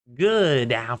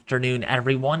Good afternoon,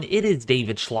 everyone. It is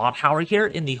David Schlotthauer here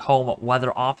in the home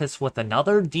weather office with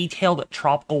another detailed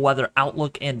tropical weather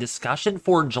outlook and discussion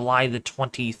for July the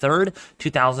 23rd,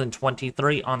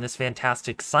 2023 on this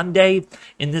fantastic Sunday.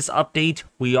 In this update,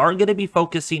 we are going to be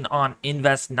focusing on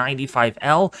Invest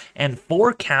 95L and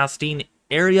forecasting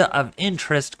area of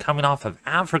interest coming off of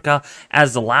Africa,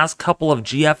 as the last couple of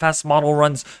GFS model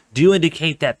runs do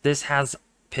indicate that this has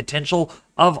potential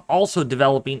of also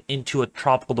developing into a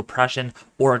tropical depression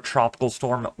or a tropical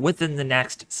storm within the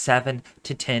next 7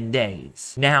 to 10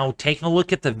 days. Now, taking a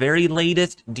look at the very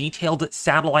latest detailed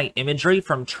satellite imagery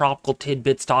from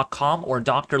tropicaltidbits.com or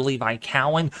Dr. Levi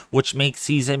Cowan, which makes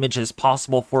these images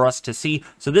possible for us to see.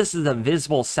 So this is the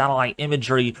visible satellite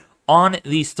imagery on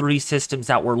these three systems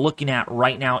that we're looking at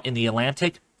right now in the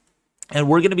Atlantic. And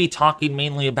we're going to be talking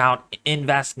mainly about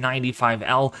Invest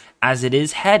 95L as it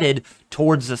is headed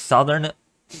towards the southern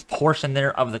portion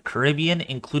there of the Caribbean,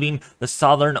 including the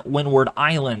southern Windward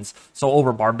Islands. So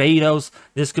over Barbados,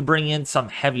 this could bring in some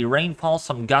heavy rainfall,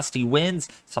 some gusty winds,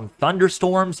 some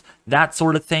thunderstorms, that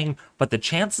sort of thing. But the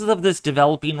chances of this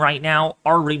developing right now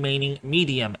are remaining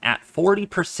medium at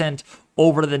 40%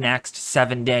 over the next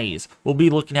 7 days. We'll be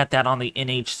looking at that on the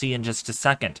NHC in just a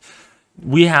second.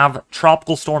 We have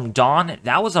Tropical Storm Dawn.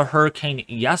 That was a hurricane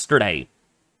yesterday.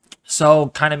 So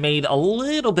kind of made a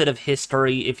little bit of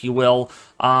history, if you will,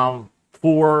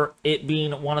 for it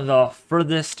being one of the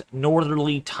furthest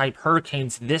northerly type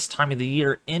hurricanes this time of the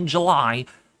year in July.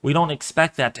 We don't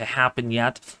expect that to happen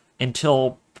yet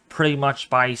until pretty much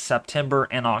by September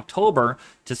and October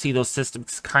to see those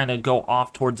systems kind of go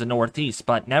off towards the northeast.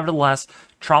 But nevertheless,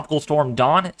 Tropical Storm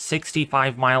Dawn,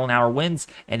 65-mile-an-hour winds,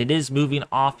 and it is moving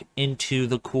off into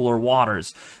the cooler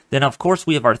waters. Then, of course,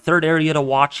 we have our third area to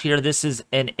watch here. This is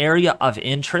an area of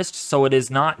interest, so it is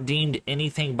not deemed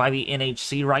anything by the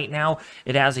NHC right now.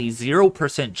 It has a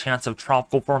 0% chance of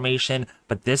tropical formation,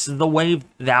 but this is the wave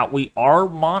that we are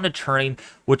monitoring,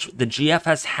 which the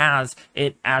GFS has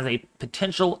it as a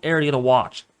potential area to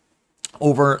watch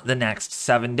over the next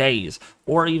 7 days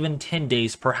or even 10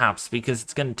 days perhaps, because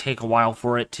it's going to take a while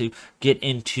for it to get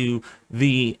into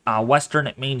the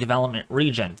western main development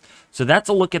region. So that's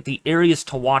a look at the areas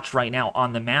to watch right now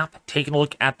on the map. Taking a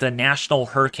look at the National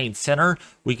Hurricane Center,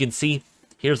 we can see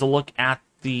here's a look at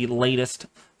the latest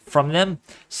from them.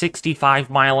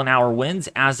 65-mile-an-hour winds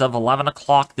as of 11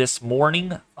 o'clock this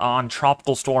morning on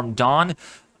Tropical Storm Dawn.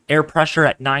 Air pressure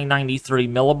at 993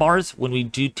 millibars. When we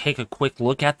do take a quick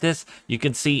look at this, you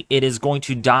can see it is going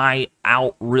to die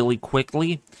out really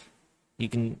quickly. You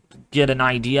can get an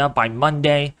idea by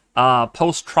Monday.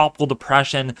 Post-tropical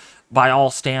depression by all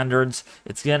standards.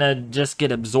 It's going to just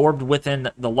get absorbed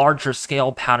within the larger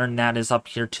scale pattern that is up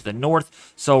here to the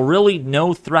north. So really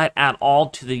no threat at all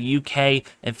to the UK.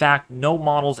 In fact, no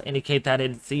models indicate that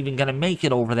it's even going to make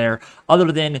it over there, other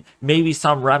than maybe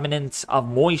some remnants of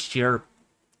moisture,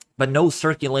 but no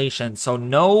circulation. So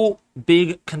no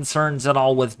big concerns at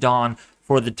all with Dawn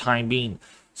for the time being.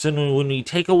 So when we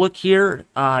take a look here,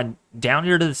 down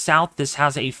here to the south, this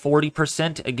has a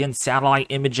 40%. Again, satellite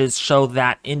images show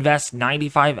that Invest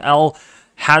 95L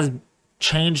has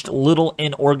changed little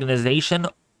in organization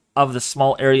of the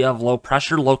small area of low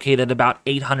pressure located about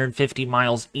 850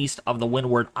 miles east of the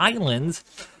Windward Islands.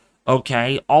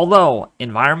 Okay, although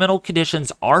environmental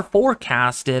conditions are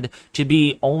forecasted to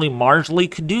be only marginally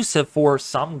conducive for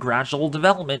some gradual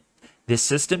development, this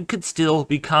system could still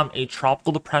become a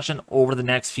tropical depression over the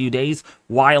next few days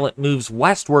while it moves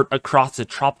westward across the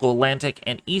tropical Atlantic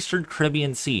and eastern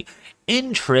Caribbean Sea.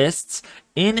 Interests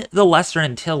in the Lesser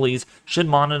Antilles should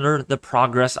monitor the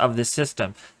progress of this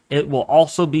system. It will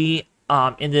also be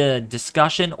in the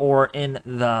discussion or in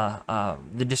the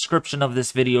description of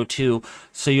this video too,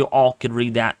 so you all could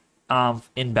read that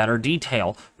in better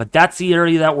detail. But that's the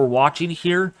area that we're watching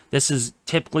here. This is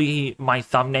typically my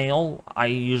thumbnail. I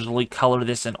usually color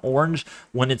this in orange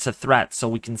when it's a threat. So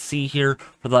we can see here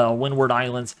for the Windward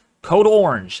Islands, code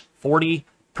orange, 40%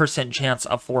 chance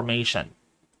of formation.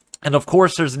 And of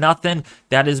course, there's nothing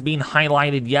that is being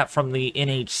highlighted yet from the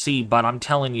NHC, but I'm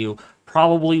telling you,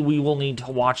 probably we will need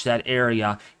to watch that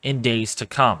area in days to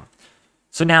come.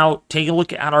 So now, take a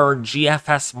look at our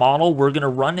GFS model. We're going to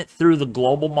run it through the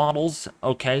global models,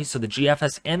 okay? So the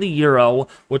GFS and the Euro,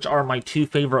 which are my two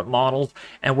favorite models.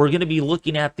 And we're going to be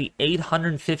looking at the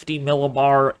 850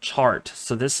 millibar chart.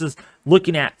 So this is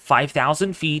looking at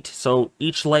 5,000 feet. So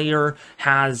each layer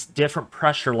has different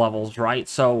pressure levels, right?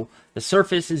 So the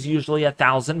surface is usually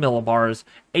 1,000 millibars.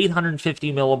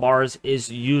 850 millibars is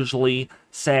usually,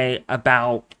 say,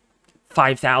 about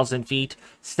 5,000 feet.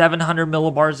 700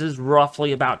 millibars is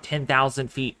roughly about 10,000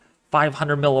 feet.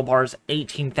 500 millibars,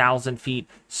 18,000 feet,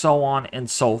 so on and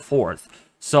so forth.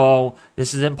 So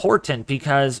this is important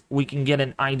because we can get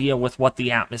an idea with what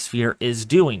the atmosphere is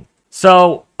doing.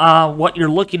 So what you're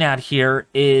looking at here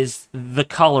is the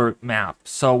color map.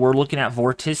 So we're looking at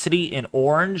vorticity in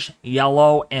orange,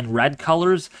 yellow, and red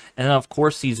colors. And then, of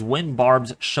course, these wind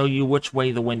barbs show you which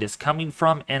way the wind is coming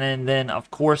from. And then of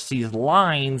course, these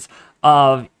lines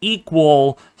of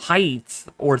equal heights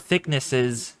or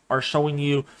thicknesses are showing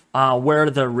you where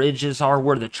the ridges are,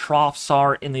 where the troughs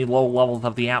are in the low levels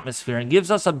of the atmosphere, and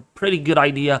gives us a pretty good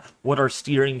idea what our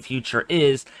steering future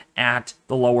is at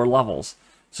the lower levels.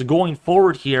 So going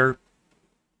forward here,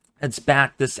 let's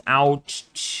back this out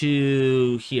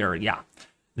to here. Yeah,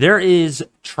 there is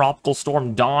Tropical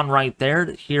Storm Dawn right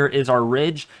there. Here is our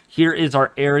ridge. Here is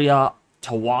our area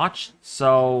to watch.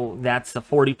 So that's the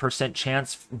 40%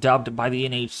 chance dubbed by the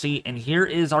NHC. And here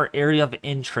is our area of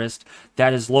interest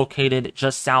that is located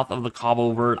just south of the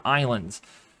Cabo Verde Islands.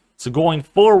 So going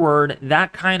forward,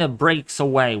 that kind of breaks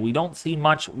away. We don't see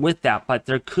much with that, but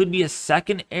there could be a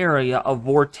second area of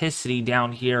vorticity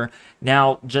down here.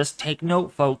 Now, just take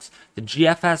note, folks, the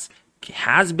GFS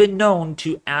has been known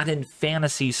to add in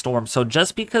fantasy storms. So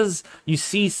just because you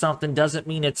see something doesn't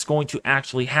mean it's going to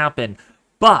actually happen.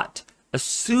 But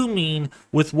assuming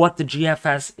with what the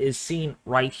GFS is seeing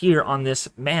right here on this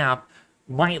map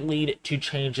might lead to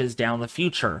changes down the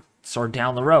future, or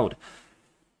down the road.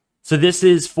 So this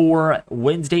is for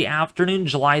Wednesday afternoon,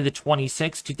 July the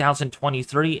 26th,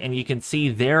 2023, and you can see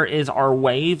there is our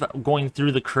wave going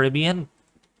through the Caribbean.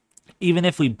 Even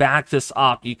if we back this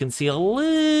up, you can see a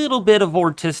little bit of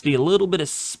vorticity, a little bit of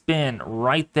spin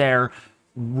right there.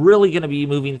 Really going to be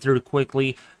moving through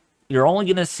quickly. You're only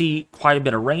going to see quite a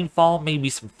bit of rainfall, maybe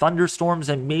some thunderstorms,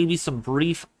 and maybe some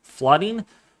brief flooding.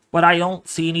 But I don't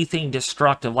see anything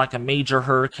destructive like a major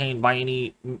hurricane by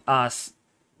any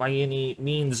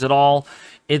means at all.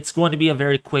 It's going to be a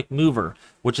very quick mover,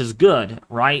 which is good,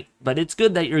 right? But it's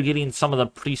good that you're getting some of the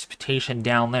precipitation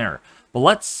down there. But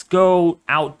let's go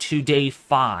out to day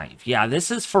 5. Yeah,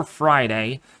 this is for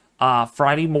Friday.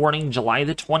 Friday morning, July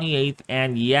the 28th.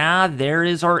 And yeah, there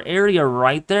is our area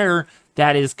right there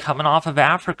that is coming off of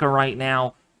Africa right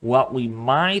now. What we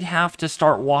might have to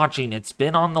start watching, it's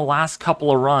been on the last couple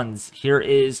of runs. Here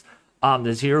is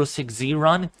the 06Z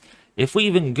run. If we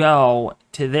even go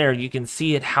to there, you can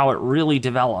see it how it really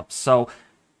develops. So,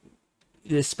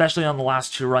 especially on the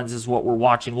last 2 runs is what we're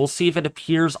watching. We'll see if it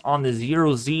appears on the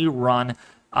 0Z run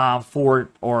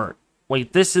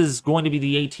this is going to be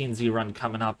the 18Z run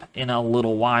coming up in a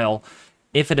little while,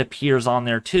 if it appears on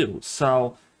there too.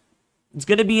 So, it's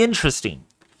going to be interesting.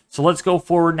 So let's go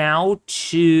forward now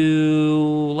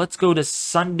to, let's go to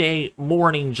Sunday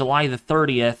morning, July the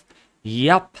 30th.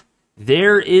 Yep.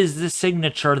 There is the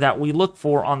signature that we look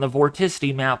for on the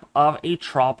vorticity map of a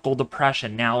tropical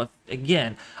depression. Now,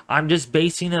 again, I'm just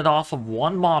basing it off of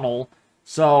one model,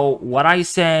 so what I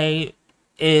say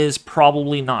is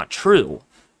probably not true.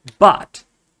 But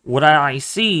what I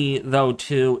see, though,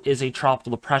 too, is a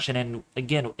tropical depression, and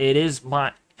again, it's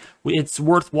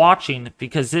worth watching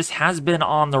because this has been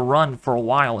on the run for a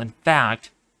while. In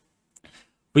fact,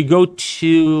 we go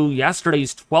to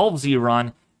yesterday's 12Z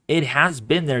run. It has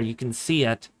been there. You can see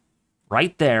it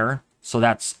right there. So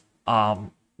that's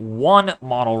 1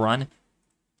 model run,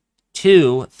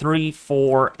 2, 3,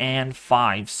 4, and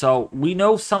 5. So we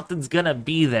know something's going to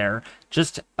be there,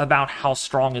 just about how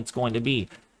strong it's going to be. In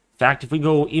fact, if we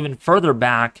go even further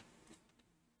back,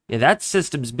 yeah, that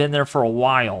system's been there for a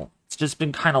while. It's just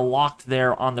been kind of locked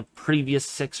there on the previous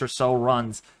 6 or so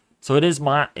runs. So we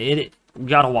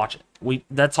got to watch it.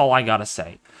 That's all I got to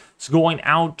say. So going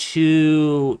out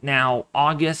to now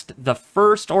August the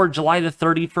 1st or July the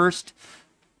 31st,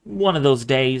 one of those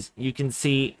days, you can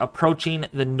see approaching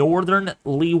the northern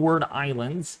Leeward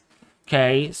Islands.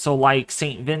 Okay, so like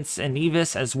St. Vincent and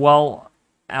Nevis as well,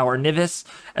 or Nevis,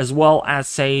 as well as,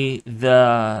 say,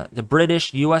 the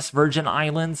British U.S. Virgin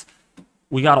Islands.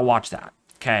 We got to watch that.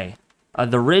 Okay.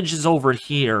 The ridge is over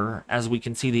here, as we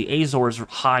can see the Azores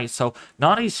high, so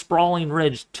not a sprawling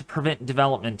ridge to prevent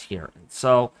development here.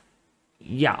 So,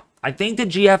 yeah, I think the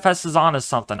GFS is onto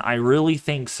something. I really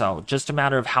think so. Just a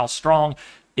matter of how strong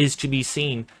is to be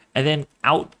seen. And then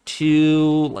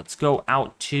let's go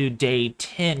out to day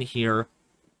 10 here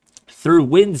through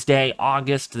Wednesday,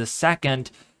 August the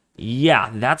 2nd. Yeah,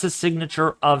 that's a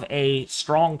signature of a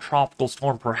strong tropical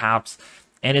storm, perhaps.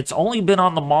 And it's only been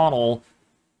on the model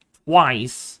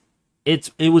twice.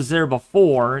 It was there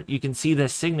before. You can see the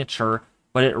signature,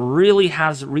 but it really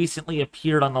has recently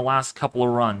appeared on the last couple of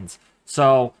runs.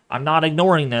 So I'm not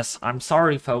ignoring this. I'm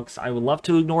sorry, folks. I would love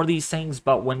to ignore these things,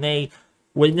 but when they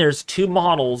when there's two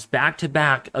models back to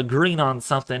back agreeing on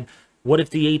something, what if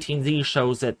the 18Z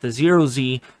shows it, the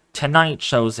 0Z tonight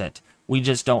shows it? We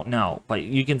just don't know. But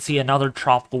you can see another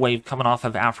tropical wave coming off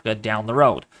of Africa down the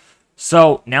road.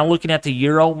 So now looking at the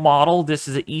Euro model, this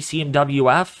is an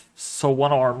ECMWF, so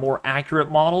one of our more accurate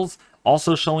models,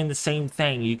 also showing the same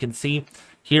thing. You can see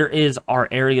here is our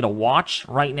area to watch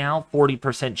right now,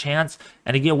 40% chance.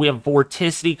 And again, we have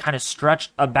vorticity kind of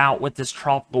stretched about with this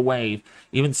tropical wave.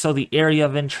 Even so, the area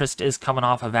of interest is coming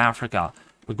off of Africa.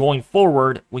 But going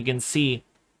forward, we can see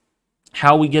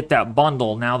how we get that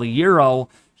bundle. Now the Euro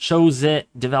shows it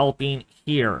developing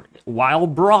here. While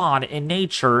broad in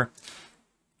nature,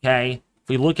 okay, if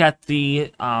we look at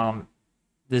the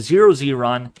 0Z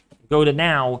run, go to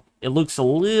now, it looks a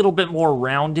little bit more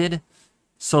rounded.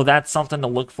 So that's something to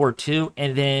look for too.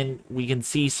 And then we can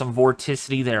see some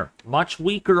vorticity there. Much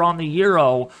weaker on the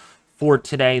Euro for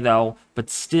today though, but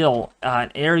still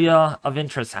an area of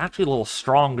interest, actually a little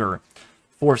stronger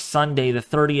for Sunday the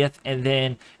 30th. And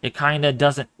then it kind of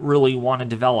doesn't really want to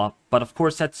develop. But of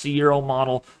course that's the Euro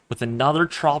model with another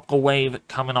tropical wave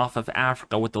coming off of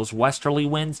Africa with those westerly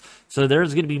winds. So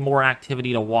there's going to be more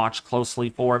activity to watch closely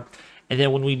for. And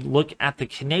then when we look at the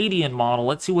Canadian model,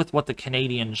 let's see what the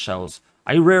Canadian shows.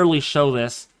 I rarely show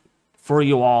this for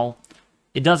you all.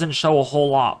 It doesn't show a whole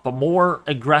lot, but more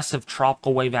aggressive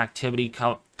tropical wave activity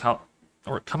coming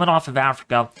off of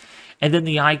Africa. And then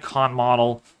the Icon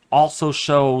model also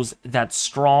shows that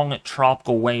strong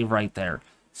tropical wave right there.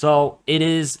 So it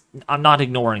is, I'm not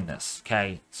ignoring this,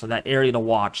 okay? So that area to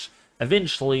watch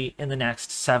eventually in the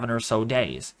next 7 or so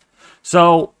days.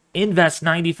 So Invest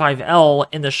 95L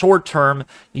in the short term,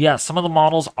 yes, some of the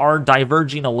models are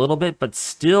diverging a little bit, but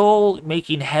still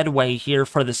making headway here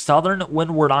for the southern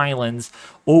Windward Islands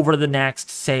over the next,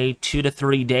 say, 2 to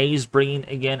 3 days, bringing,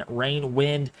 again, rain,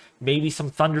 wind, maybe some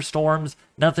thunderstorms,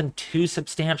 nothing too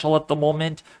substantial at the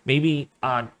moment. Maybe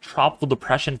tropical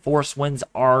depression force winds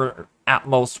are at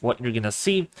most what you're going to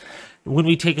see. When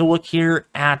we take a look here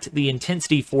at the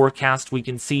intensity forecast, we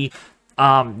can see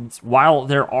while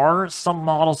there are some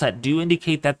models that do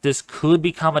indicate that this could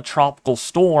become a tropical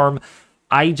storm,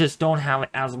 I just don't have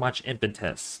as much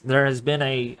impetus. There has been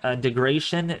a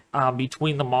degradation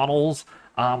between the models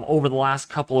over the last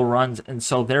couple of runs, and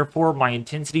so therefore my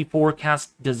intensity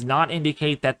forecast does not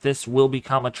indicate that this will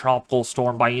become a tropical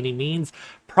storm by any means.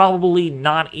 Probably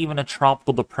not even a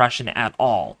tropical depression at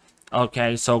all.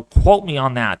 Okay, so quote me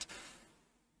on that.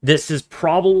 This is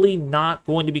probably not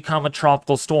going to become a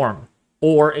tropical storm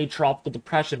or a tropical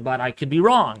depression, but I could be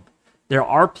wrong. There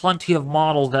are plenty of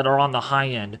models that are on the high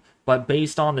end, but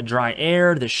based on the dry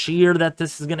air, the shear that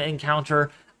this is going to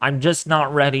encounter, I'm just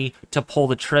not ready to pull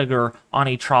the trigger on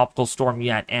a tropical storm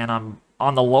yet, and I'm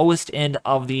on the lowest end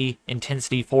of the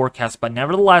intensity forecast, but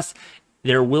nevertheless,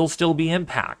 there will still be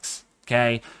impacts,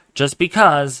 okay? Just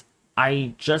because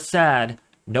I just said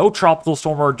no tropical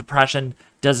storm or depression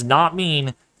does not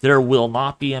mean there will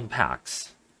not be impacts.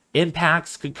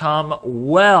 Impacts could come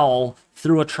well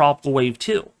through a tropical wave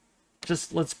too.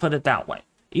 Just let's put it that way.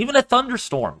 Even a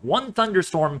thunderstorm, one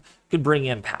thunderstorm could bring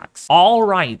impacts. All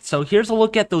right, so here's a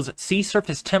look at those sea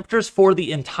surface temperatures for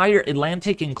the entire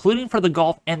Atlantic, including for the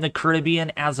Gulf and the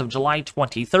Caribbean as of July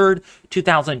 23rd,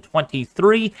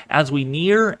 2023, as we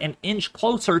near an inch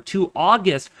closer to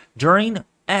August, during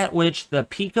at which the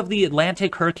peak of the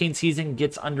Atlantic hurricane season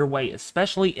gets underway,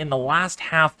 especially in the last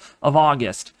half of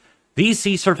August. These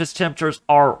sea surface temperatures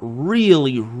are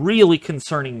really, really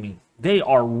concerning me. They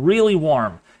are really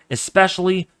warm,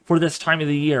 especially for this time of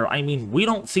the year. I mean, we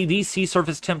don't see these sea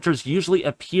surface temperatures usually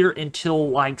appear until,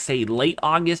 like, say, late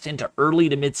August into early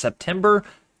to mid-September.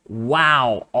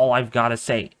 Wow, all I've got to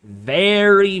say.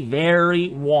 Very, very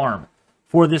warm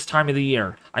for this time of the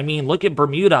year. I mean, look at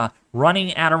Bermuda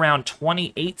running at around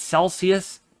 28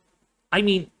 Celsius. I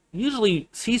mean, usually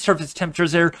sea surface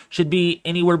temperatures there should be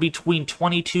anywhere between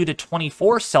 22 to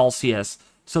 24 Celsius.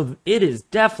 So it is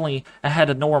definitely ahead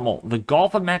of normal. The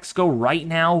Gulf of Mexico right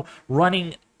now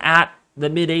running at the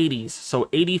mid 80s. So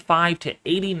 85 to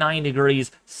 89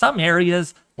 degrees. Some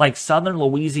areas like southern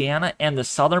Louisiana and the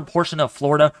southern portion of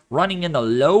Florida running in the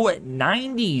low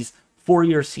 90s for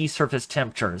your sea surface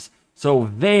temperatures. So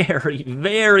very,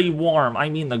 very warm. I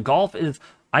mean, the Gulf is,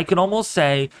 I could almost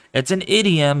say it's an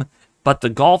idiom, but the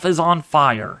Gulf is on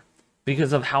fire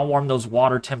because of how warm those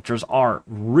water temperatures are.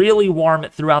 Really warm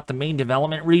throughout the main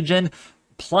development region.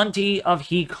 Plenty of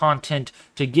heat content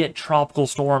to get tropical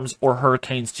storms or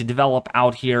hurricanes to develop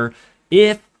out here.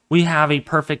 If we have a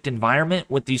perfect environment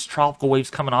with these tropical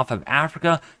waves coming off of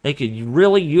Africa, they could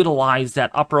really utilize that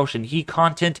upper ocean heat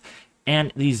content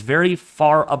and these very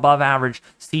far above average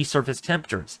sea surface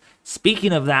temperatures.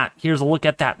 Speaking of that, here's a look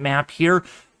at that map here.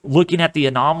 Looking at the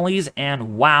anomalies,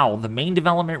 and wow, the main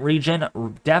development region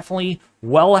definitely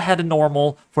well ahead of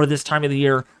normal for this time of the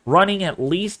year, running at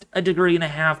least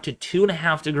 1.5 to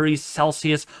 2.5 degrees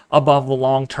Celsius above the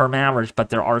long-term average.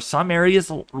 But there are some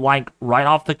areas, like right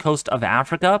off the coast of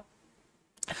Africa,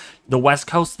 the west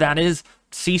coast that is,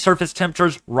 sea surface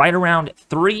temperatures right around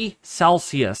 3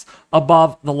 Celsius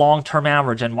above the long-term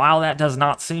average. And while that does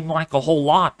not seem like a whole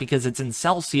lot because it's in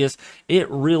Celsius, it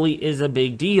really is a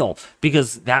big deal,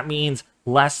 because that means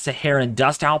less Saharan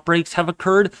dust outbreaks have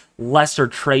occurred, lesser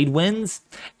trade winds,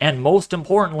 and most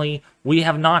importantly, we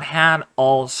have not had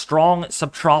a strong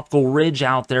subtropical ridge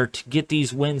out there to get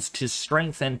these winds to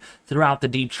strengthen throughout the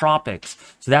deep tropics.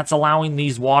 So that's allowing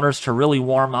these waters to really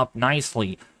warm up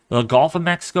nicely. The Gulf of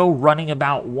Mexico running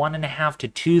about 1.5 to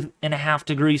 2.5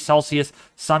 degrees Celsius.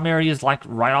 Some areas like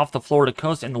right off the Florida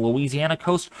coast and the Louisiana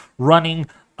coast running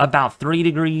about 3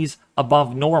 degrees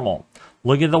above normal.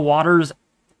 Look at the waters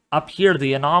up here,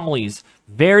 the anomalies,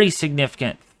 very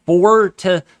significant. 4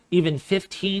 to even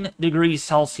 15 degrees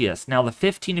Celsius. Now, the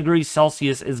 15 degrees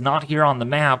Celsius is not here on the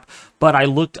map, but I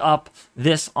looked up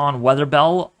this on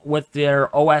Weatherbell with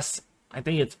their I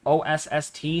think it's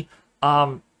OSST,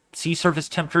 sea surface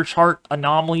temperature chart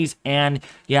anomalies, and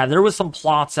yeah, there was some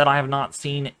plots that I have not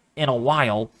seen in a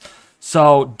while.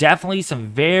 So definitely some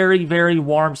very, very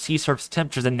warm sea surface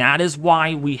temperatures, and that is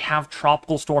why we have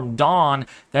Tropical Storm Dawn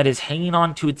that is hanging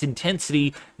on to its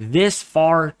intensity this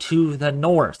far to the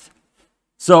north.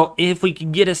 So if we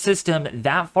can get a system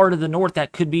that far to the north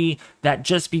that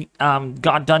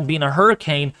got done being a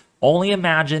hurricane, only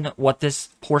imagine what this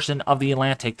portion of the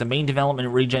Atlantic, the main development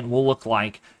region, will look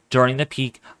like during the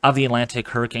peak of the Atlantic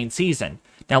hurricane season.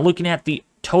 Now, looking at the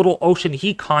total ocean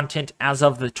heat content as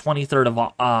of the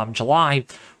 23rd of July,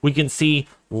 we can see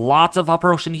lots of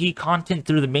upper ocean heat content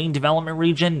through the main development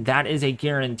region. That is a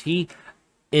guarantee.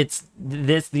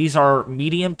 These are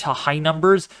medium to high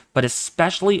numbers, but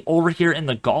especially over here in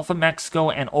the Gulf of Mexico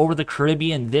and over the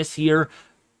Caribbean this year,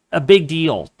 a big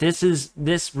deal.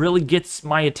 This really gets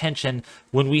my attention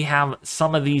when we have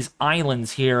some of these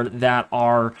islands here that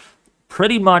are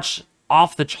pretty much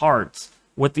off the charts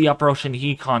with the upper ocean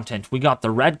heat content. We got the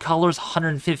red colors,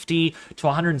 150 to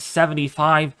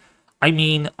 175. I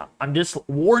mean, I'm just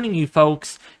warning you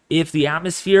folks, if the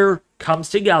atmosphere comes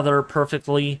together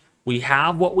perfectly, we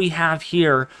have what we have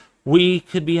here, we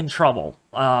could be in trouble.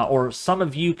 Or some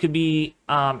of you could be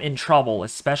in trouble,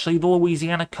 especially the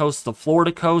Louisiana coast, the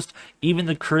Florida coast, even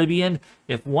the Caribbean.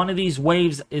 If one of these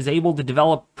waves is able to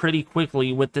develop pretty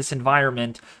quickly with this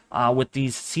environment, with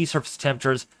these sea surface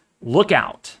temperatures, look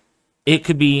out. It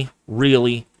could be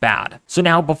really bad. So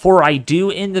now, before I do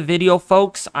end the video,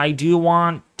 folks, I do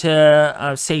want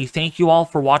to say thank you all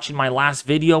for watching my last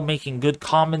video, making good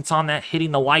comments on that,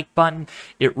 hitting the like button.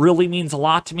 It really means a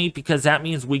lot to me, because that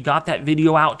means we got that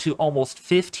video out to almost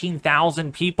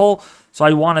 15,000 people. So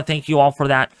I want to thank you all for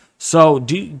that. So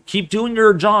keep doing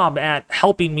your job at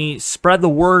helping me spread the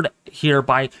word here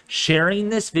by sharing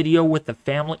this video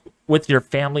with your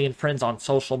family and friends on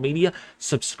social media,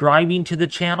 subscribing to the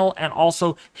channel, and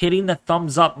also hitting the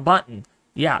thumbs up button.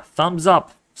 Yeah, thumbs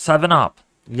up, 7 up.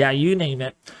 Yeah, you name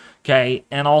it. Okay,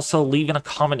 and also leaving a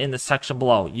comment in the section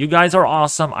below. You guys are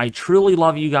awesome. I truly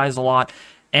love you guys a lot.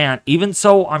 And even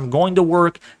so, I'm going to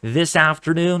work this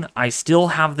afternoon. I still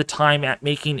have the time at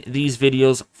making these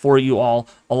videos for you all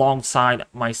alongside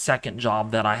my second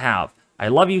job that I have. I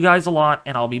love you guys a lot,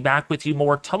 and I'll be back with you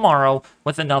more tomorrow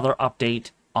with another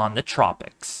update on the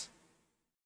tropics.